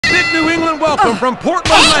welcome from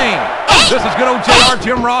Portland, Maine. This is good old JR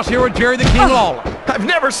Jim Ross here with Jerry the King Lawler. I've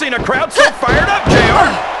never seen a crowd so fired up,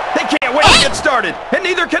 JR. They can't wait to get started, and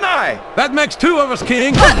neither can I. That makes two of us,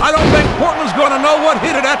 King. I don't think Portland's going to know what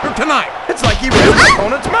hit it after tonight. It's like he read his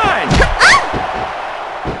opponent's mind.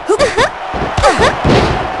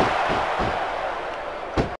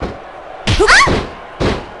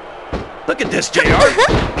 Look at this, JR.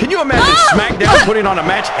 Can you imagine Smackdown putting on a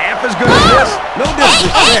match half as good as this? No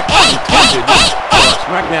disrespect intended to our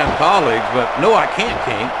Smackdown colleagues, but no, I can't,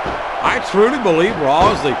 King. I truly believe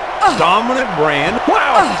Raw is the dominant brand.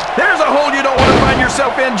 Wow, there's a hole you don't want to find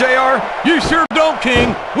yourself in, JR. You sure don't,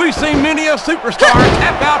 King. We've seen many a superstar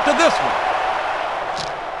tap out to this one.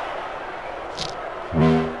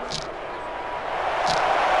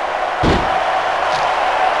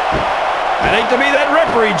 I'd hate to be that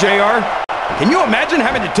referee, JR. Can you imagine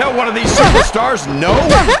having to tell one of these superstars no?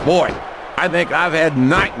 Boy, I think I've had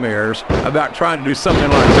nightmares about trying to do something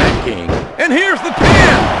like that, King. And here's the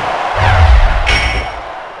pin!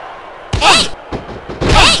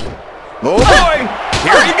 Oh boy,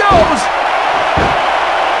 here he goes!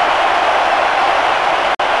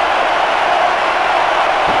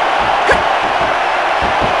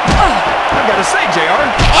 I've got to say, JR,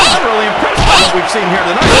 I'm really impressed by what we've seen here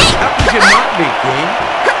tonight. How could you not be, King?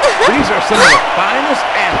 These are some of the finest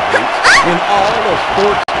athletes in all of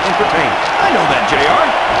sports entertainment. I know that, JR.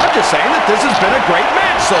 I'm just saying that this has been a great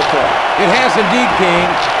match so far. It has indeed, King.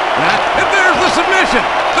 And there's the submission.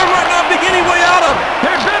 There might not be any way out of it.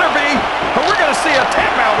 There better be, but we're going to see a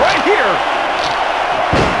tap out right here.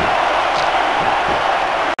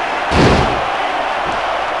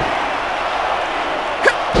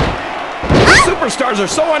 Superstars are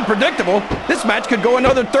so unpredictable, this match could go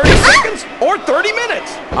another 30 seconds or 30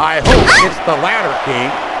 minutes. I hope it's the latter, King.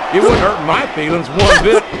 It wouldn't hurt my feelings one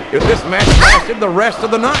bit if this match lasted the rest of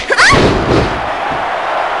the night.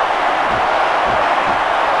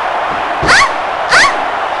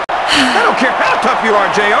 I don't care how tough you are,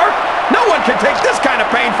 JR. No one can take this kind of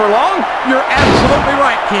pain for long. You're absolutely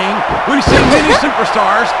right, King. We've seen many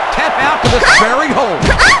superstars tap out to this very hole.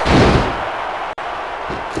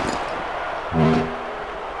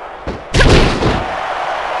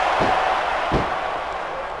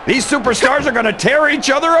 These superstars are going to tear each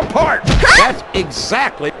other apart. That's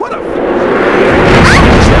exactly what a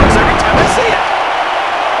chills every time I see it.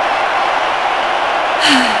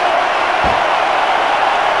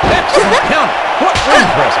 Excellent counter. What ring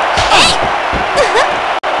presence.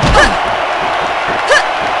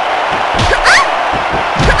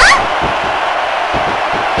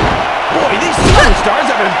 Boy, these superstars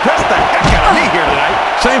have impressed the heck out of me here tonight.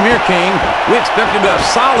 Same here, King. We expected a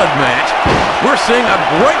solid match. We're seeing a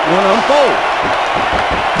great one unfold.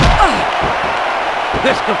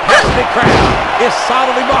 This capacity crowd is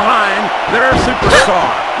solidly behind their superstar.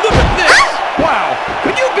 Look at this! Wow,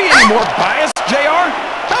 could you be any more biased, JR?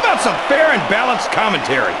 How about some fair and balanced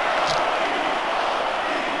commentary?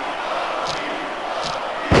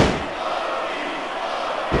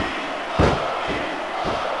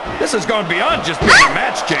 This has gone beyond just being a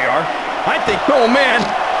match, JR. I think, oh man,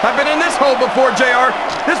 I've been in this hole before, JR.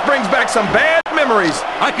 This brings back some bad memories.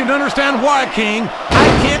 I can understand why, King.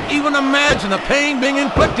 I can't even imagine the pain being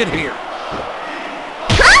inflicted here.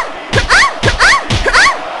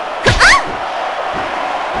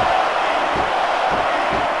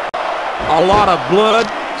 A lot of blood,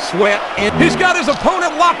 sweat, and he's got his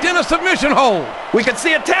opponent locked in a submission hold. We could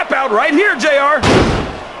see a tap out right here, JR.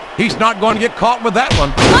 He's not going to get caught with that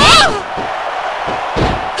one.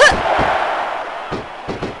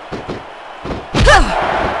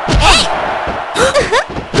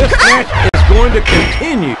 This match is going to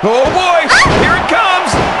continue. Oh boy, here it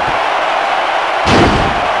comes.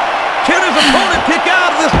 Can his opponent kick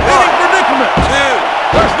out of this pinning predicament?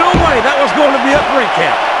 There's no way that was going to be a 3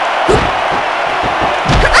 count.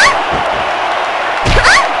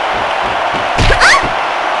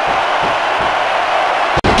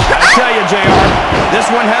 JR, this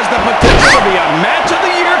one has the potential to be a match of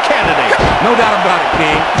the year candidate. No doubt about it,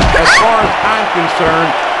 King. As far as I'm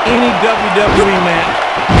concerned, any WWE match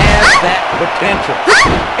has that potential.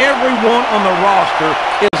 Everyone on the roster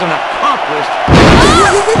is an accomplished.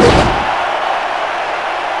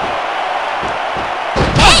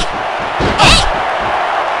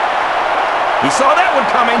 He saw that one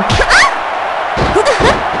coming.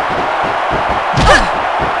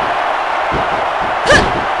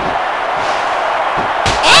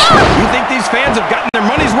 These fans have gotten their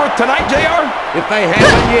money's worth tonight, JR? If they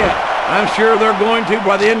haven't yet, I'm sure they're going to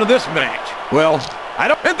by the end of this match. Well, I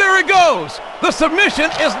don't... And there he goes! The submission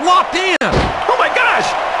is locked in! Oh my gosh!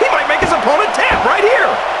 He might make his opponent tap right here!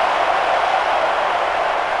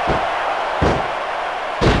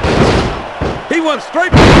 He went straight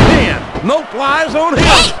for the pin. No flies on him.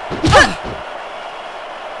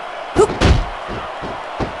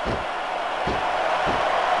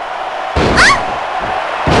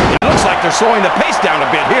 It looks like they're slowing the pace down a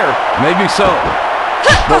bit here. Maybe so.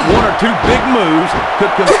 But one or two big moves could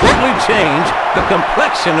completely change the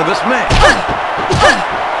complexion of this match.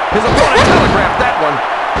 His opponent telegraphed that one.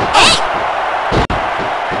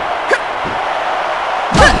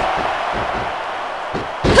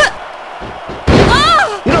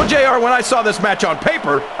 You know, JR, when I saw this match on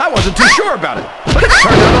paper, I wasn't too sure about it. But it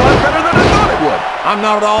turned out a lot better than I thought it would. I'm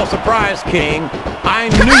not at all surprised, King. I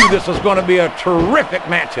knew this was going to be a terrific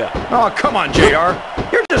matchup. Oh, come on, JR.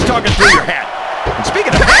 You're just talking through your hat. And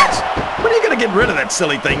speaking of hats, when are you going to get rid of that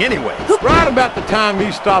silly thing anyway? Right about the time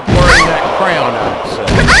you stop wearing that crown, I would say.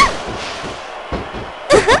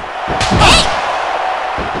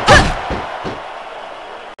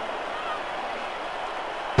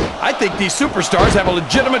 I think these superstars have a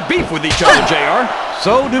legitimate beef with each other, JR.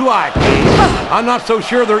 So do I, King. I'm not so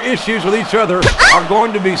sure their issues with each other are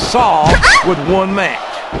going to be solved with one match.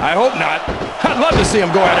 I hope not. I'd love to see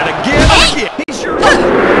them go at it again and again. He sure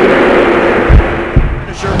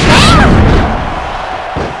Finisher.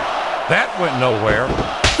 That went nowhere.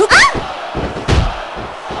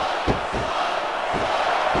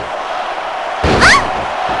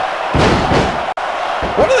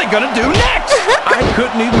 What are they going to do next? I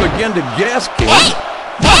couldn't even begin to guess, King.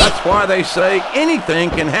 That's why they say anything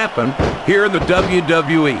can happen here in the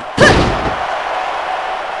WWE.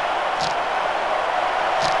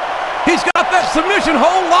 He's got that submission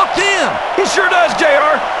hold locked in. He sure does,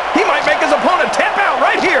 JR. He might make his opponent tap out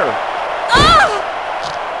right here.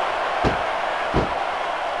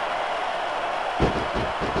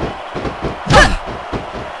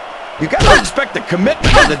 You got to expect the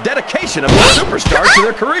commitment and the dedication of these superstars to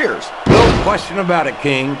their careers. No question about it,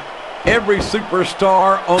 King. Every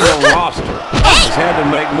superstar on the roster has had to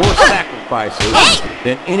make more sacrifices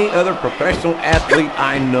than any other professional athlete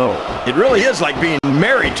I know. It really is like being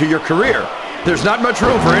married to your career. There's not much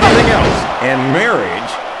room for anything else. And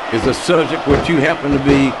marriage is a subject which you happen to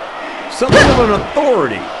be something of an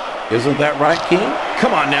authority. Isn't that right, King?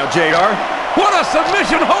 Come on now, JR. What a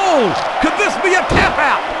submission hold! Could this be a tap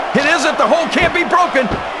out? It isn't. The hold can't be broken.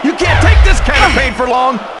 You can't take this kind of pain for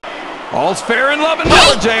long. All's fair in love and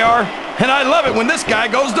war, JR. And I love it when this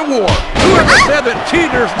guy goes to war. Whoever said that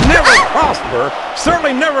cheaters never prosper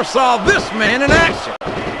certainly never saw this man in action.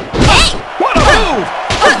 What a move!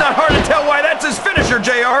 It's not hard to tell why that's his finisher,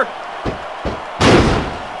 JR.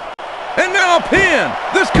 And now a pin.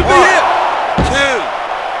 This could be it.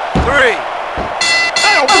 2, 3.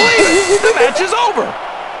 I don't believe it. The match is over.